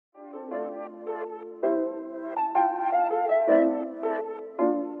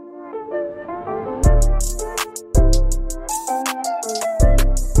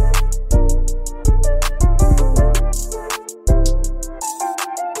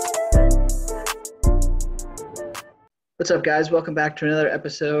What's up, guys? Welcome back to another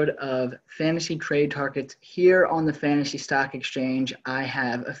episode of Fantasy Trade Targets here on the Fantasy Stock Exchange. I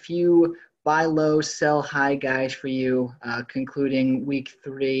have a few buy low, sell high guys for you, concluding week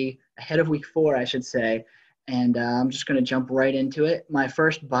 3, ahead of week 4, I should say. And I'm just going to jump right into it. My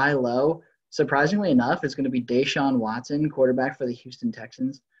first buy low, surprisingly enough, is going to be Deshaun Watson, quarterback for the Houston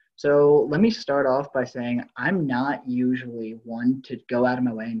Texans. So let me start off by saying I'm not usually one to go out of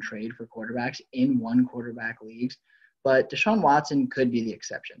my way and trade for quarterbacks in one quarterback leagues. But Deshaun Watson could be the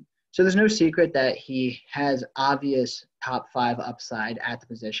exception. So there's no secret that he has obvious top 5 upside at the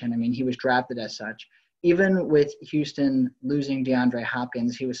position. I mean, he was drafted as such. Even with Houston losing DeAndre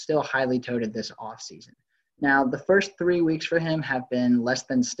Hopkins, he was still highly touted this offseason. Now, the first 3 weeks for him have been less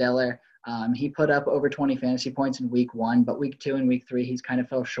than stellar. He put up over 20 fantasy points in week 1, but week 2 and week 3, he's kind of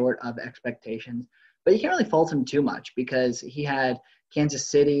fell short of expectations. But you can't really fault him too much because he had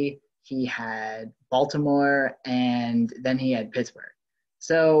Kansas City, he had Baltimore, and then he had Pittsburgh.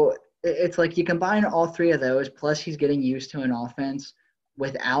 So it's like you combine all 3 of those, plus he's getting used to an offense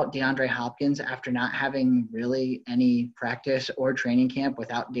without DeAndre Hopkins after not having really any practice or training camp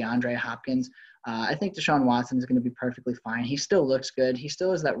without DeAndre Hopkins. I think Deshaun Watson is going to be perfectly fine. He still looks good. He still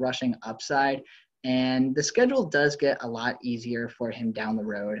has that rushing upside, and the schedule does get a lot easier for him down the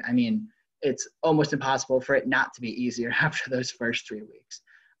road. I mean, it's almost impossible for it not to be easier after those first 3 weeks.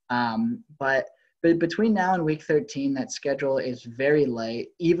 But between now and week 13, that schedule is very light,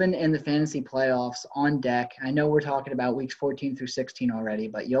 even in the fantasy playoffs on deck. I know we're talking about weeks 14 through 16 already,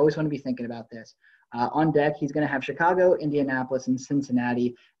 but you always want to be thinking about this. On deck, he's going to have Chicago, Indianapolis, and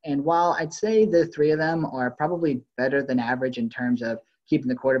Cincinnati. And while I'd say the 3 of them are probably better than average in terms of keeping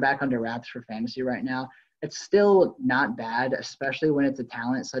the quarterback under wraps for fantasy right now, it's still not bad, especially when it's a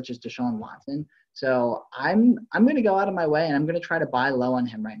talent such as Deshaun Watson. So I'm going to go out of my way and I'm going to try to buy low on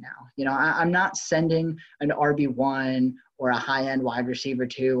him right now. You know, I'm not sending an RB1 or a high-end wide receiver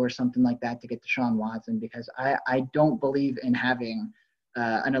 2 or something like that to get Deshaun Watson because I don't believe in having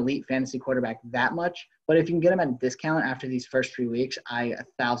an elite fantasy quarterback that much. But if you can get him at a discount after these first 3 weeks, I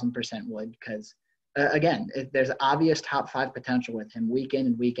 1,000% would because, again, there's obvious top 5 potential with him week in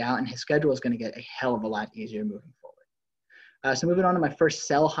and week out, and his schedule is going to get a hell of a lot easier moving forward. So moving on to my first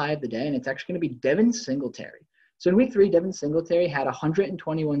sell high of the day, and it's actually going to be Devin Singletary. So in week 3, Devin Singletary had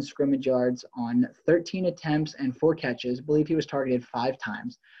 121 scrimmage yards on 13 attempts and 4 catches. I believe he was targeted 5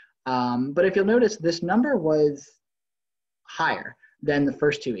 times. But if you'll notice, this number was higher than the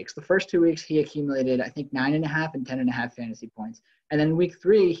first 2 weeks. The first 2 weeks, he accumulated, I think, 9.5 and 10.5 fantasy points. And then week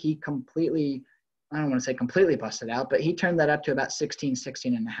 3, he completely, I don't want to say completely busted out, but he turned that up to about 16.5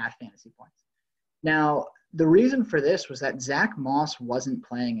 fantasy points. Now, the reason for this was that Zach Moss wasn't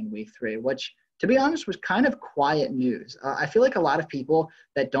playing in week 3, which, to be honest, was kind of quiet news. I feel like a lot of people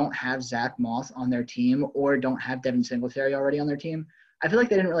that don't have Zach Moss on their team or don't have Devin Singletary already on their team, I feel like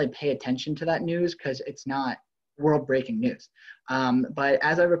they didn't really pay attention to that news because it's not world-breaking news. But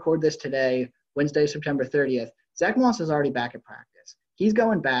as I record this today, Wednesday, September 30th, Zach Moss is already back at practice. He's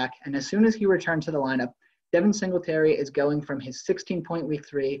going back, and as soon as he returns to the lineup, Devin Singletary is going from his 16-point week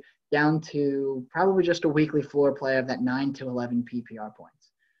 3 down to probably just a weekly floor play of that 9 to 11 PPR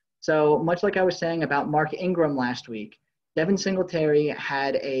points. So much like I was saying about Mark Ingram last week, Devin Singletary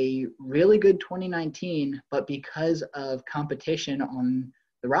had a really good 2019, but because of competition on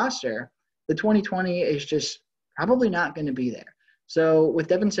the roster, the 2020 is just probably not going to be there. So with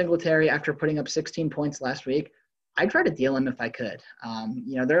Devin Singletary, after putting up 16 points last week, I'd try to deal him if I could.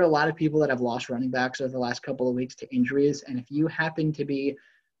 There are a lot of people that have lost running backs over the last couple of weeks to injuries, and if you happen to be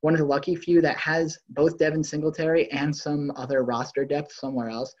one of the lucky few that has both Devin Singletary and some other roster depth somewhere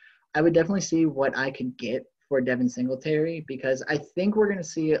else, I would definitely see what I could get for Devin Singletary because I think we're going to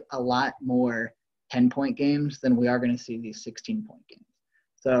see a lot more 10-point games than we are going to see these 16-point games.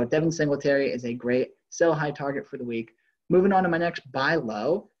 So Devin Singletary is a great sell high target for the week. Moving on to my next buy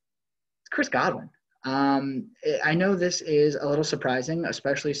low, it's Chris Godwin. I know this is a little surprising,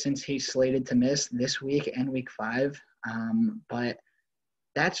 especially since he's slated to miss this week and week 5, but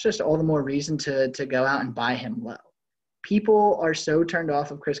that's just all the more reason to go out and buy him low. People are so turned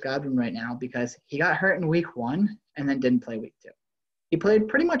off of Chris Godwin right now because he got hurt in week 1 and then didn't play week 2. He played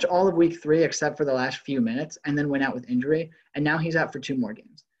pretty much all of week 3 except for the last few minutes and then went out with injury, and now he's out for 2 more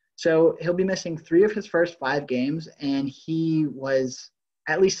games. So he'll be missing 3 of his first 5 games, and he was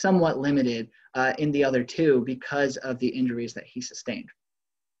at least somewhat limited in the other 2 because of the injuries that he sustained.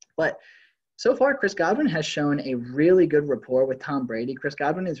 But so far, Chris Godwin has shown a really good rapport with Tom Brady. Chris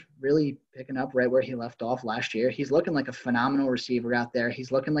Godwin is really picking up right where he left off last year. He's looking like a phenomenal receiver out there.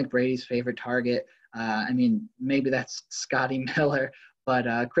 He's looking like Brady's favorite target. Maybe that's Scotty Miller,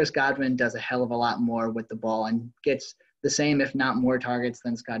 but Chris Godwin does a hell of a lot more with the ball and gets the same, if not more targets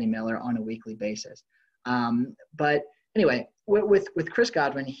than Scotty Miller on a weekly basis. But anyway, with Chris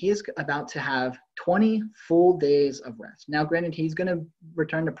Godwin, he is about to have 20 full days of rest. Now, granted, he's going to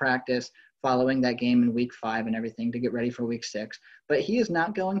return to practice following that game in week 5 and everything to get ready for week 6, but he is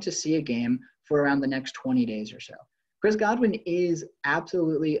not going to see a game for around the next 20 days or so. Chris Godwin is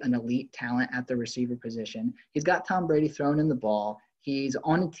absolutely an elite talent at the receiver position. He's got Tom Brady throwing in the ball. He's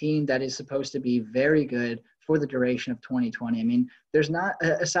on a team that is supposed to be very good for the duration of 2020. I mean, there's not,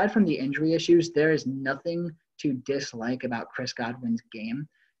 aside from the injury issues, there is nothing to dislike about Chris Godwin's game.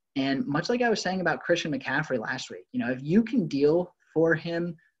 And much like I was saying about Christian McCaffrey last week, if you can deal for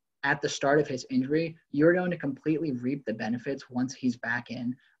him at the start of his injury, you're going to completely reap the benefits once he's back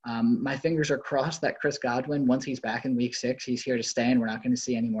in. My fingers are crossed that Chris Godwin, once he's back in week 6, he's here to stay and we're not going to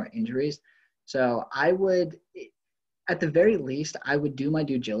see any more injuries. So I would, at the very least, I would do my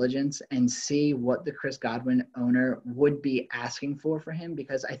due diligence and see what the Chris Godwin owner would be asking for him,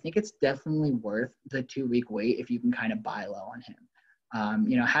 because I think it's definitely worth the 2-week wait if you can kind of buy low on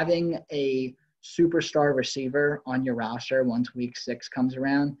him. Having a superstar receiver on your roster once week 6 comes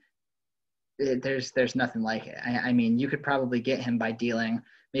around, there's nothing like it. I mean, you could probably get him by dealing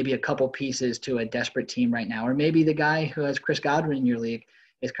maybe a couple pieces to a desperate team right now, or maybe the guy who has Chris Godwin in your league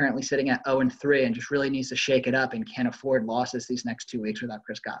is currently sitting at 0-3 and just really needs to shake it up and can't afford losses these next 2 weeks without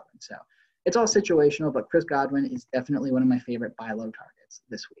Chris Godwin. So it's all situational, but Chris Godwin is definitely one of my favorite buy low targets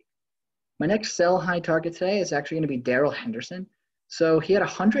this week. My next sell high target today is actually going to be Darrell Henderson. So he had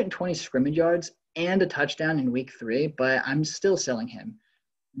 120 scrimmage yards and a touchdown in week 3, but I'm still selling him.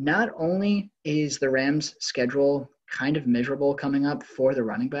 Not only is the Rams' schedule kind of miserable coming up for the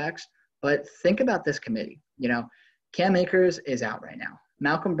running backs, but think about this committee. Cam Akers is out right now.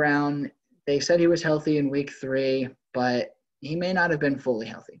 Malcolm Brown, they said he was healthy in week 3, but he may not have been fully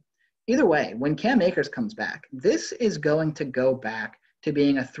healthy. Either way, when Cam Akers comes back, this is going to go back to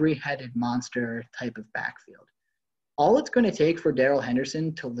being a 3-headed monster type of backfield. All it's going to take for Darrell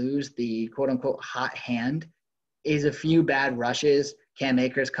Henderson to lose the quote-unquote hot hand is a few bad rushes. Cam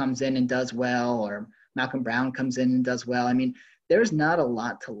Akers comes in and does well, or Malcolm Brown comes in and does well. I mean, there's not a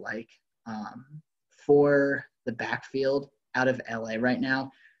lot to like for the backfield out of LA right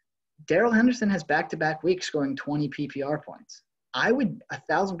now. Darrell Henderson has back-to-back weeks scoring 20 PPR points. I would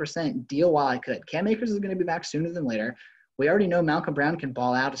 1,000% deal while I could. Cam Akers is going to be back sooner than later. We already know Malcolm Brown can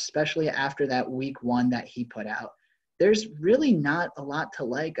ball out, especially after that week 1 that he put out. There's really not a lot to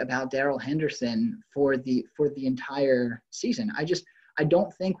like about Darrell Henderson for the entire season. I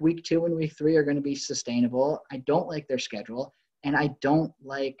don't think week 2 and week 3 are going to be sustainable. I don't like their schedule, and I don't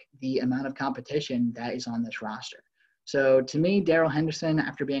like the amount of competition that is on this roster. So to me, Darrell Henderson,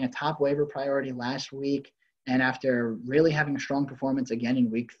 after being a top waiver priority last week and after really having a strong performance again in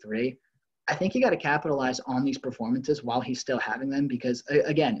week 3, I think you got to capitalize on these performances while he's still having them, because,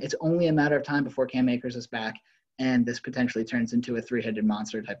 again, it's only a matter of time before Cam Akers is back and this potentially turns into a 3-headed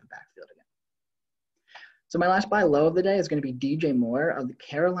monster type of backfield again. So my last buy low of the day is going to be DJ Moore of the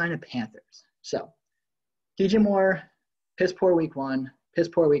Carolina Panthers. So DJ Moore, piss poor week 1, piss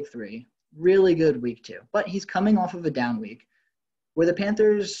poor week 3, really good week 2. But he's coming off of a down week where the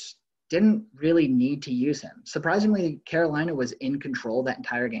Panthers didn't really need to use him. Surprisingly, Carolina was in control that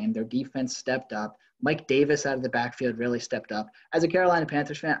entire game. Their defense stepped up. Mike Davis out of the backfield really stepped up. As a Carolina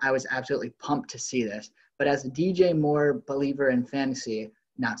Panthers fan, I was absolutely pumped to see this. But as a DJ Moore believer in fantasy,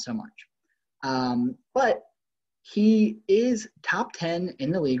 not so much. But he is top 10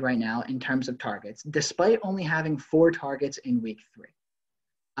 in the league right now in terms of targets, despite only having 4 targets in week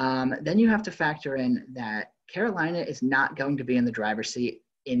 3. Then you have to factor in that Carolina is not going to be in the driver's seat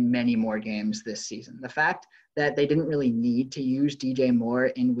in many more games this season. The fact that they didn't really need to use DJ Moore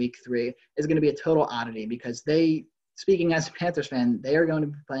in week 3 is going to be a total oddity, because speaking as a Panthers fan, they are going to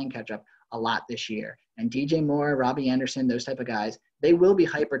be playing catch up a lot this year. And DJ Moore, Robbie Anderson, those type of guys, they will be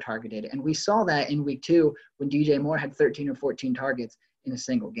hyper-targeted. And we saw that in week 2 when DJ Moore had 13 or 14 targets in a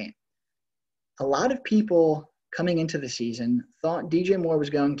single game. A lot of people coming into the season thought DJ Moore was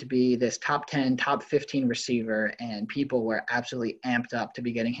going to be this top 10, top 15 receiver, and people were absolutely amped up to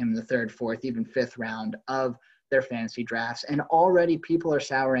be getting him in the 3rd, 4th, even 5th round of their fantasy drafts. And already people are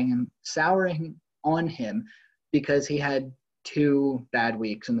souring on him because he had 2 bad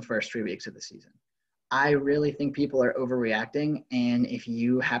weeks in the first 3 weeks of the season. I really think people are overreacting, and if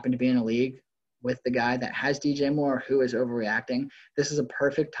you happen to be in a league with the guy that has DJ Moore who is overreacting, this is a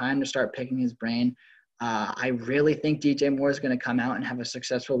perfect time to start picking his brain. I really think DJ Moore is going to come out and have a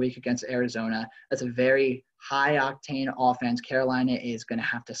successful week against Arizona. That's a very high-octane offense. Carolina is going to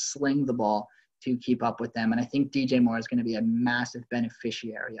have to sling the ball to keep up with them, and I think DJ Moore is going to be a massive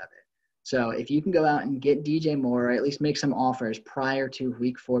beneficiary of it. So if you can go out and get DJ Moore, or at least make some offers prior to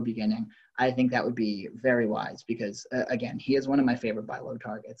week 4 beginning, I think that would be very wise because, again, he is one of my favorite buy low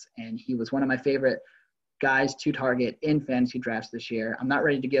targets, and he was one of my favorite guys to target in fantasy drafts this year. I'm not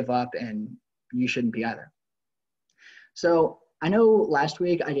ready to give up, and you shouldn't be either. So I know last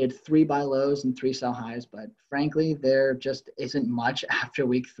week I did 3 buy lows and 3 sell highs, but frankly, there just isn't much after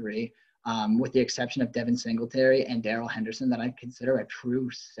week 3, with the exception of Devin Singletary and Darrell Henderson that I consider a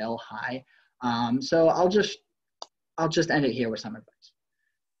true sell high. So I'll just end it here with some advice.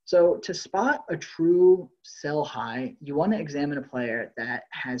 So to spot a true sell high, you want to examine a player that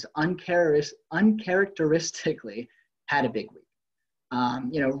has uncharacteristically had a big week.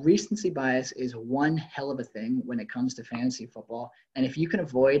 Recency bias is one hell of a thing when it comes to fantasy football. And if you can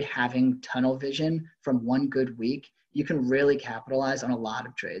avoid having tunnel vision from one good week, you can really capitalize on a lot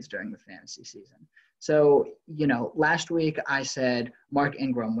of trades during the fantasy season. So, last week I said Mark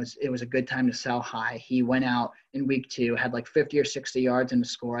Ingram was a good time to sell high. He went out in week 2, had like 50 or 60 yards in the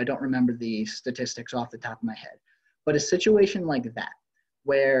score. I don't remember the statistics off the top of my head. But a situation like that,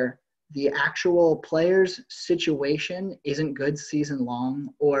 where the actual player's situation isn't good season long,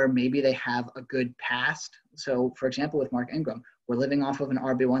 or maybe they have a good past. So, for example, with Mark Ingram, we're living off of an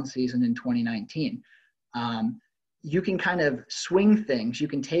RB1 season in 2019. You can kind of swing things. You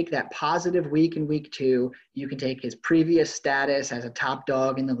can take that positive week in week 2. You can take his previous status as a top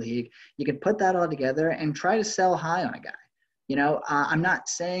dog in the league. You can put that all together and try to sell high on a guy. I'm not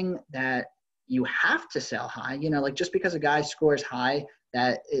saying that you have to sell high. Just because a guy scores high,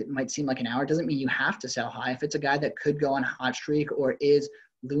 that it might seem like an hour, doesn't mean you have to sell high. If it's a guy that could go on a hot streak or is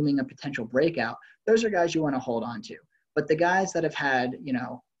looming a potential breakout, those are guys you want to hold on to. But the guys that have had,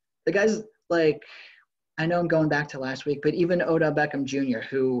 the guys like, I know I'm going back to last week, but even Odell Beckham Jr.,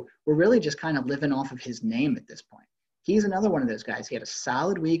 who were really just kind of living off of his name at this point. He's another one of those guys. He had a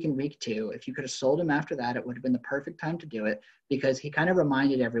solid week in week 2. If you could have sold him after that, it would have been the perfect time to do it because he kind of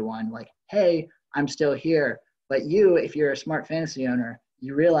reminded everyone like, hey, I'm still here. But you, if you're a smart fantasy owner,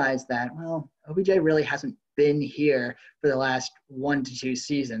 you realize that, well, OBJ really hasn't been here for the last 1 to 2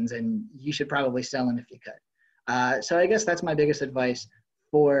 seasons, and you should probably sell him if you could. So I guess that's my biggest advice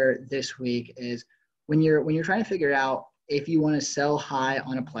for this week is when you're trying to figure out if you want to sell high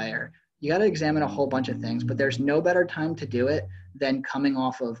on a player, you got to examine a whole bunch of things, but there's no better time to do it than coming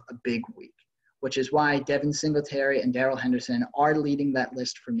off of a big week, which is why Devin Singletary and Darrell Henderson are leading that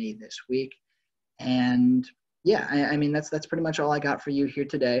list for me this week. And yeah, I mean, that's pretty much all I got for you here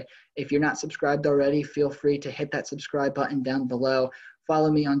today. If you're not subscribed already, feel free to hit that subscribe button down below.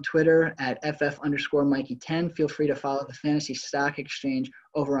 Follow me on Twitter at ff_Mikey10. Feel free to follow the Fantasy Stock Exchange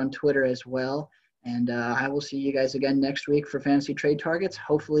over on Twitter as well. And I will see you guys again next week for Fantasy Trade Targets.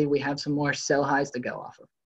 Hopefully we have some more sell highs to go off of.